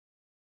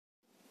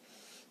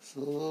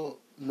So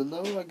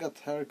now I got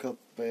haircut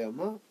by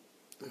Emma.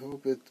 I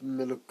hope it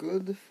may look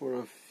good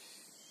for a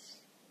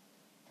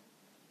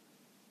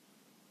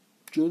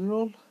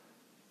general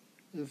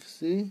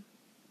FC.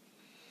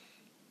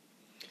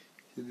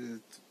 He did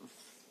it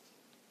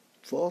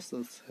fast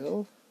as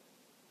hell.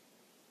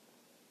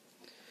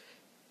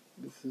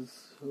 This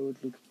is how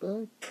it looks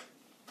back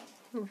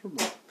and from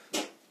up.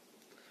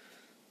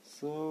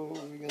 So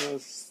we're gonna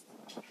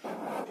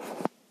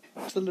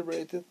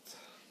celebrate it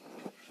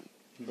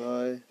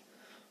by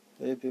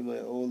vaping my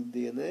old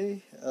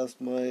DNA, as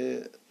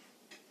my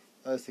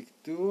Isaac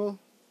Duo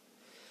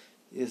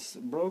is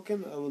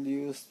broken. I will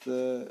use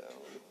the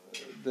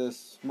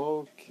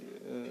smoke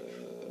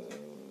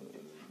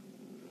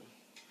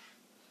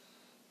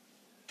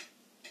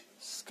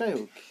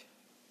Skyhook,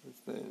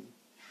 its name,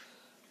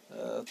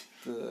 at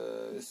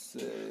it's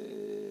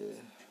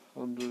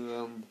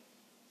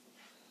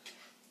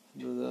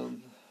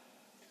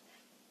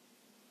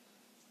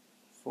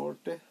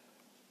 140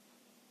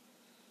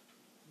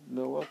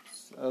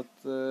 milliwatts at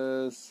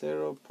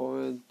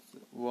 0.17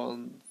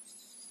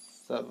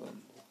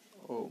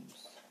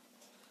 ohms.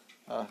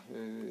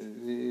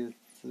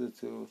 It's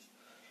to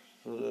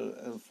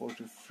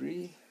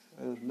 143.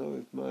 I don't know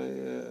if my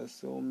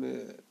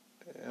Xiaomi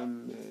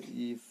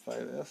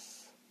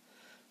ME5S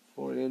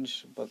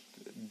 4-inch but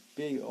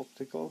big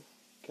optical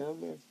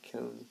camera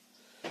can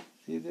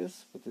see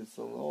this, but it's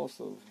an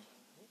also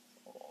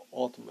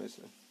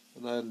automator,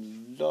 and I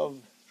love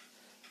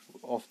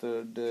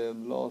after the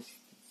last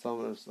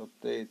summer's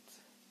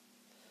update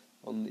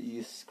on the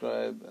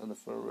eScribe and the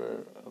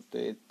firmware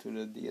update to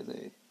the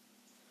DNA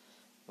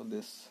on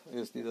this. I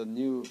just need a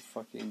new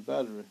fucking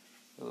battery.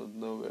 I don't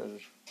know where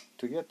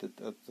to get it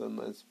at a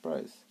nice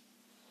price.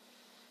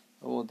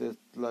 I want it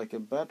like a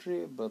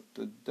battery, but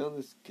then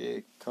this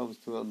comes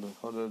to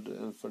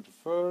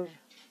 134,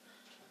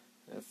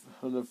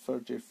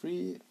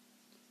 133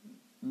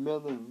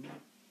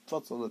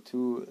 milliwatts on the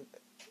two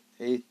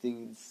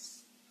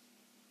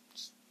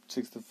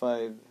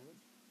 1865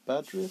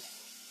 batteries.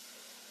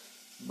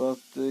 But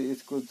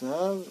it's good to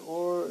have.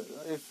 Or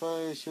if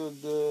I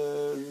should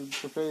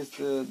replace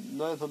the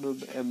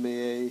 900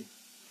 mAh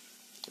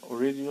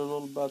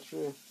original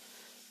battery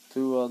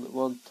to a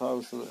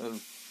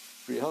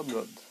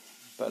 1300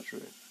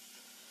 battery,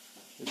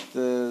 it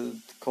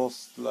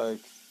costs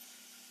like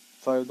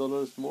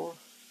 $5 more,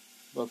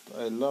 but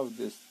I love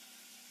this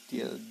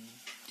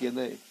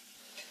DNA.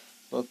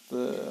 But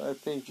I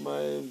think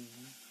my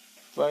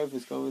wife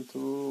is going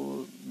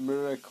to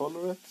mirror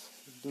color it,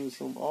 do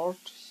some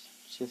art.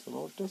 She's an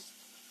artist.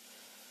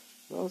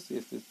 Now see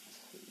if it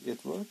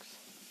works.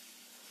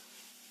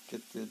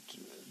 Get it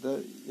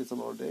there. It's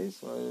another day,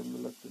 so I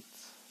let it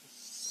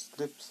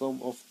slip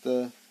some of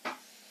the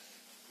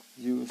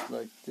use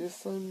like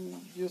this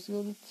I'm using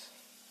on it.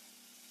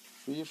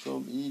 Free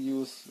from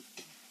euse.se.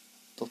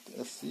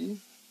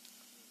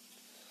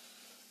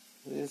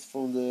 It's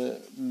from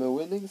the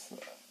winnings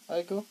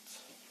I got.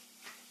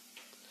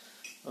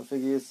 I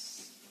think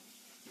it's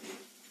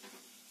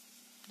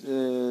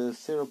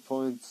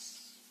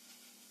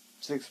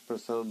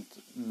 0.6%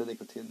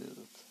 nicotine in it.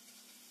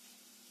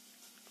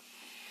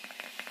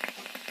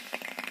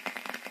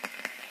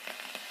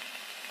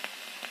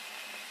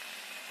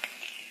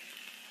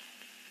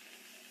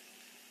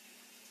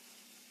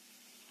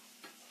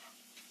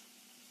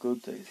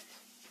 Good taste.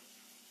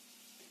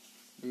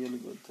 Really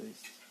good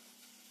taste.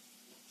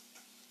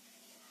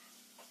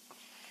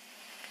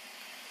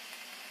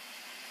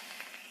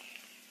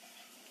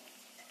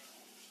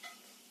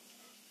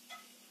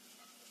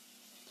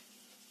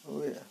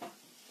 Oh yeah.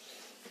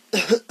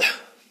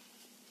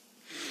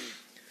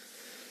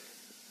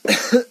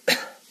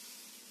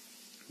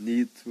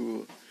 Need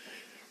to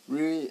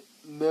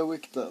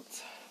remake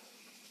that.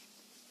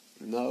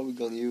 Now we're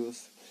gonna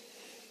use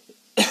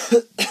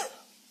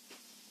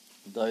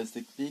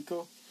Diastic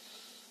Pico.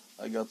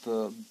 I got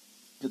a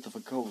bit of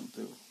a cold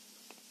too.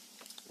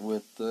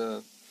 With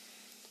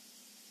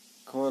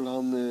Coil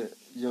Honey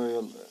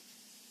Oil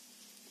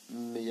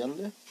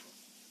Miele.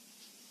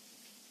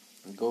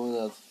 Going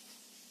at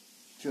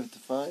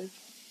 55.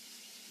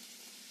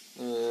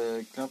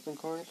 Clapton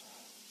coil.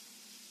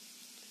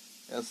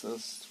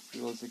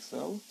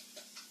 SS316L.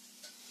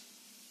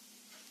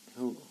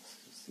 Oh,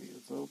 see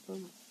it's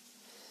open.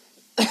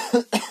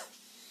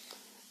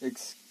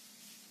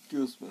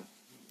 Excuse me.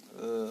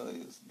 I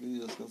just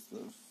got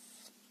the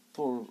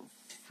poor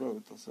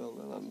throat as well,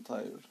 and I'm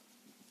tired.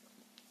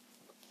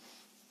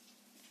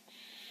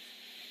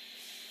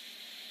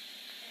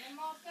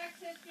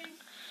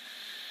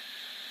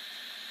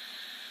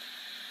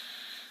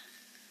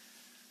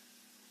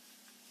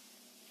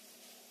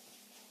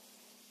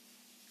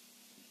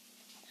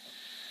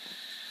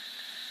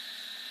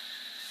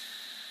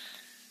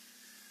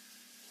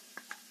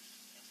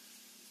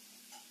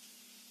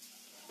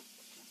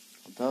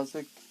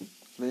 Fantastic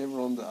flavor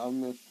on the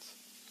Amit.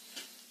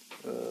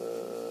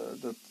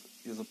 That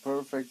is a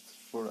perfect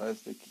for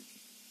Isaac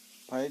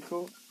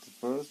Pico. The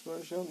first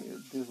version,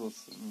 this was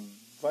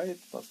white,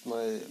 but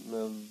my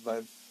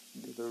wife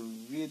did a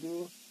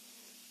redo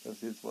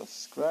as it was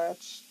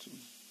scratched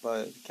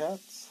by the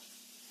cats.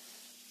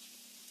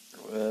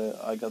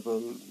 I got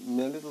a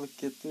little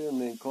kitty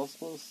named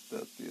Cosmos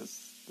that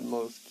is the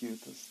most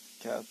cutest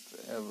cat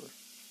ever.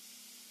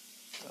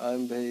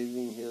 I'm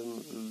behaving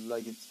him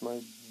like it's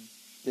my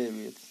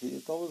baby.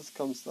 It always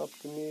comes up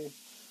to me,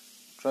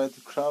 try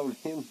to crawl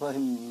in my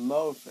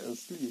mouth and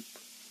sleep.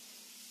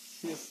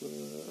 He's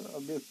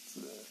a bit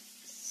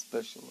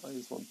special. I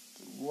just want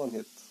one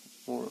hit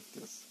more of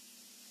this.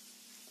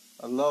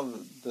 I love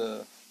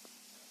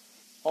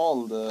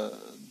all the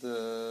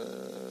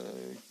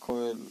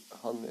coil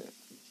honey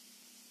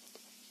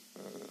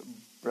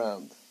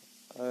brand.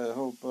 I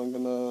hope I'm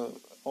gonna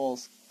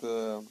ask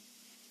the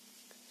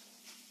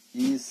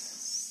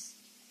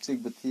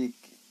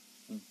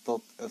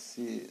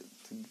easigBoutique.se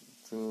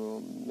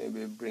to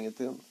maybe bring it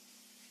in.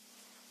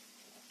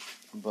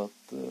 But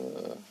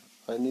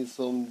I need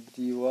some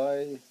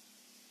DIY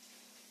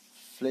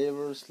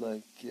flavors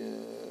like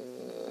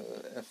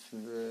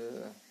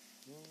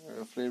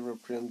flavor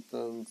print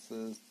and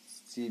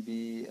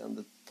CB, and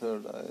the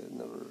third I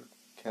never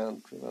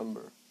can't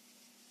remember.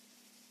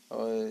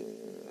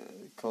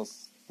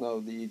 Cost now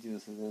the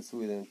e-juices in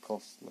Sweden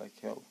cost like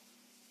hell.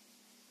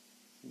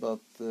 But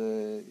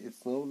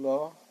it's no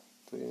law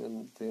to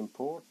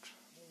import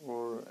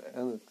or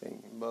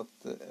anything. But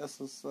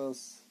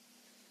SSS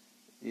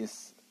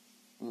is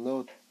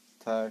no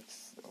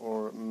tax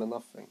or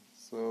nothing.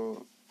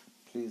 So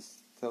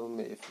please tell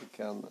me if you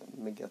can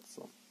get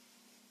some.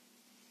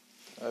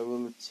 I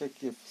will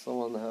check if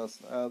someone has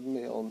added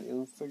me on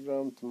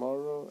Instagram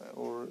tomorrow,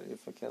 or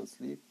if I can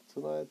sleep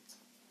tonight.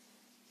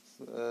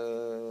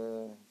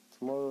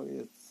 Tomorrow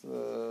it's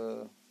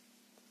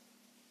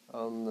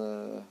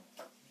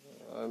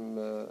I'm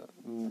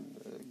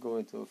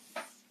going to a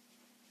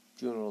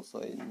funeral, so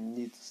I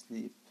need to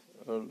sleep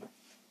early.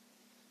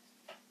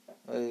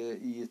 I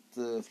eat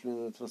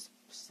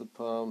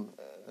flunitrazepam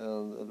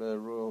and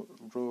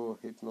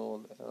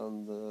rohypnol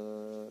and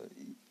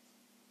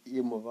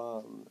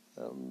Imovan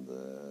and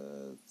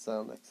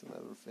Xanax and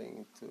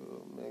everything to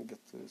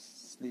get to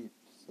sleep.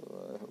 So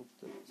I hope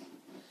that's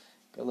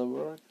gonna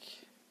work.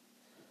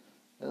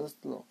 And it's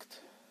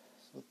knocked.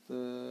 So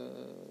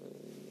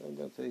I'm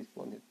gonna take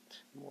one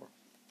hit more.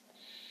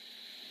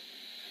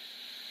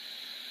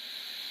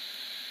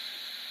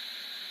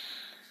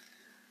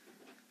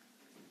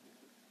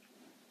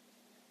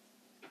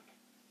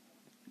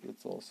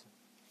 It's awesome.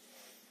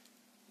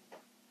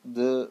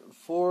 The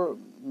 4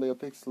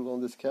 megapixel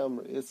on this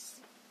camera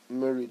is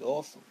very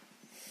awesome.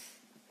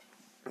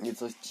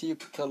 It's a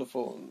cheap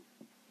telephone.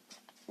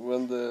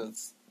 When the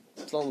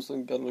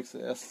Samsung Galaxy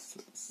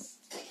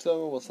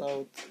S7 was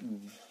out,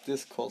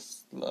 this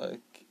cost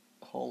like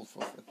half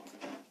of it,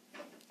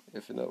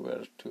 if you know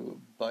where to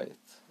buy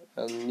it.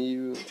 And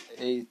MIUI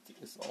 8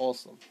 is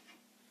awesome.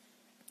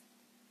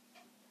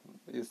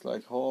 It's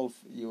like half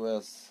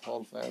US,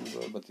 half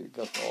Android, but you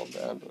got all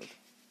the Android.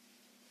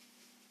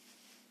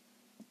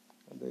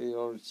 They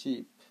are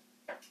cheap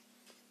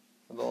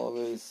and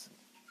always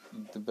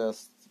the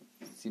best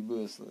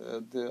CPUs.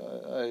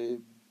 I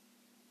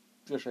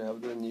wish I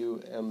have the new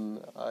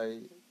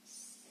MI,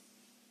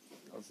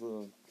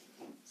 also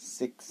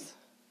 6.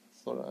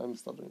 Sorry, I'm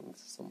stuttering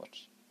so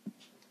much.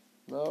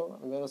 Now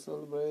I'm gonna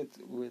celebrate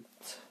with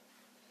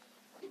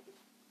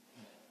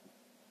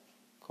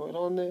coil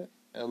honey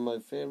and my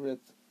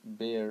favorite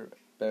beer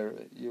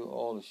berry. You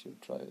all should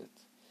try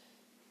it.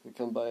 You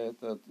can buy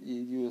it at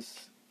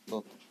ejuice.se.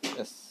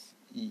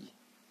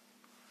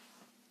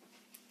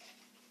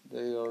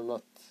 They are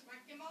not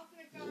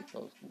very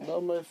close. Now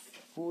my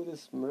food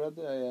is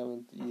ready. I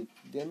haven't eaten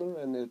dinner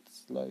and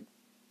it's like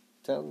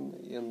 10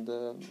 in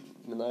the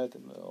night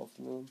in the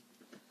afternoon.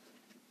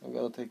 I'm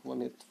gonna take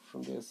one hit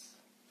from this,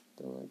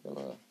 then I'm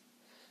gonna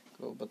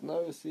go. But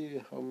now you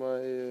see how my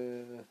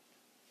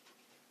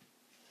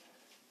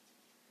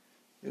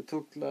it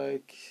took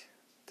like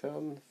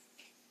 10-50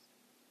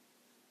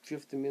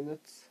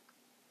 minutes.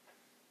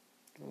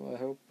 I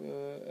hope,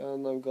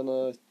 and I'm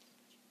gonna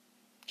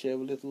shave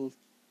a little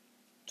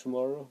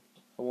tomorrow.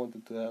 I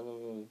wanted to have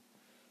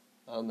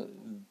a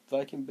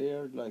Viking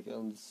beard like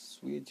on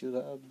Swede should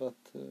have, but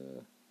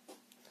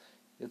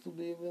it will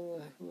be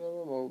when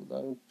I'm old.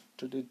 I'm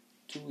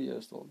 32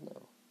 years old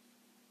now.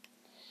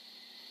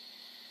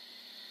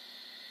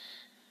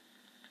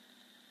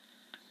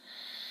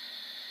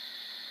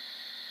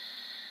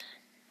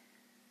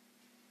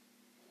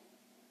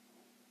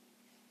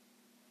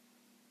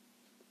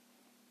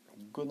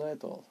 Good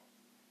night all.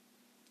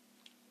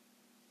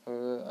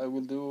 I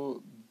will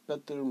do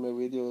better my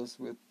videos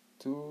with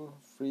 2,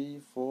 3,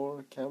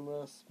 4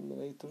 cameras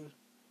later.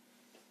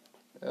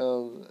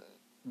 And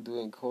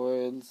doing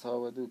coils,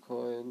 how I do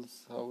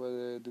coils, how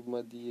I do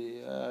my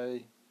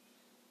DAI,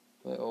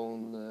 my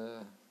own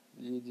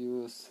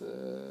videos.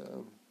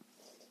 I'm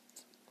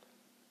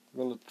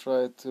gonna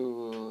try to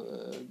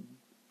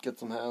get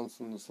some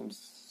hands on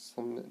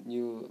some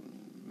new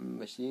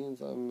machines.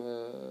 I'm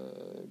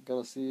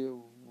gonna see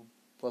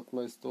what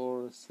my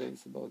store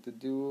says about the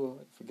Duo,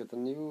 if I get a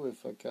new,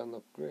 if I can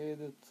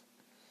upgrade it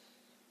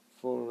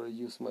for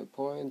using my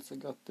points I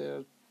got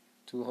there.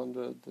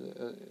 200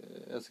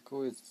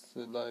 ESCO, it's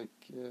like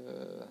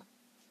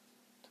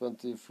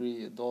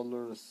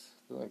 $23.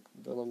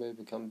 Then I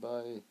maybe can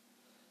buy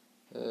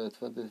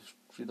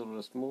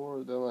 $23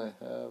 more. Then I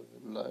have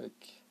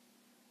like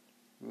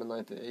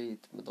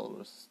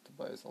 $98 to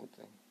buy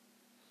something.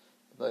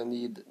 But I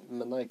need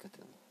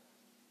nicotine.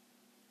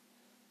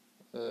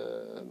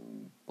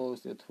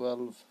 Mostly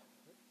 12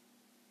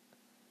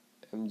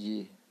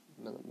 mg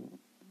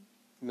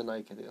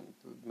nicotine,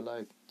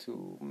 like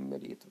 2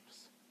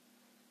 milliliters.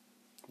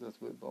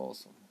 That would be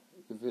awesome.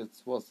 If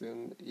it was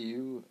in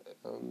EU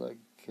and I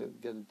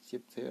could get it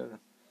shipped here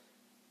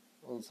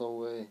on some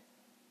way,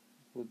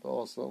 it would be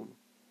awesome.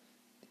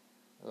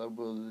 I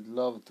would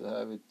love to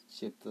have it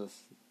shipped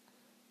as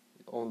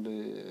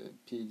only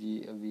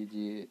PG and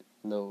VG,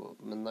 no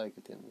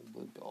nicotine. It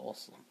would be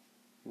awesome.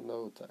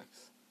 No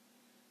tax.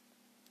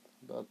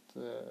 But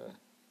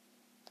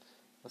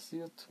I'll see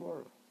you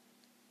tomorrow.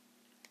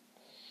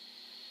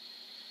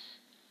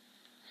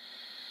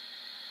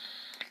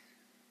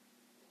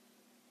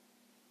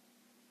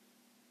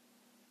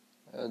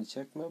 And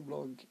check my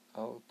blog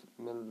out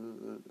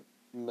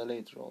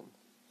later on,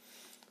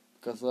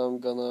 because I'm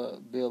gonna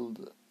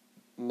build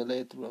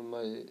later on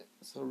my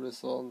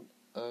service on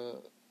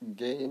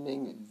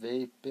gaming,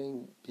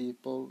 vaping,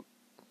 people,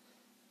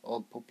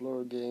 all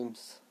popular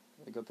games.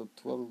 I got a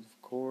 12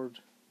 chord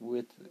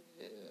with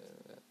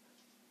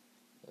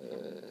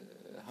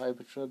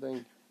hyper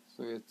threading,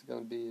 so it's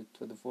gonna be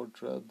 24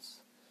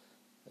 threads,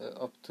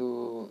 up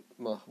to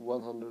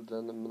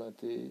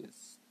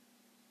 196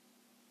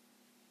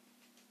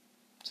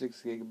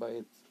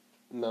 gigabyte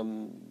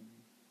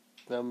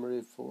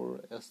memory for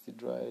SD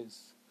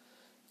drives.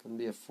 Can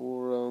be a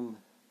forum,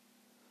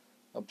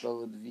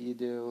 upload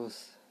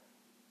videos,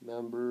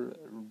 member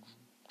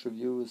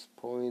reviews,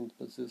 point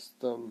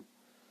system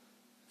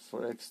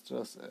for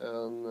extras,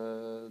 and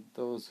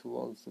those who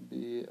want to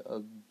be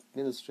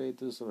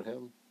administrators or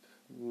help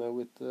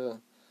with the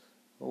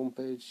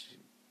homepage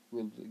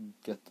will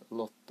get a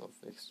lot of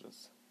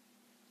extras.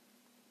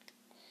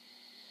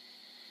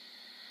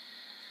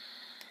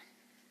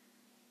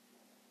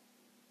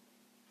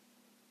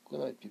 Good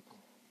night, people.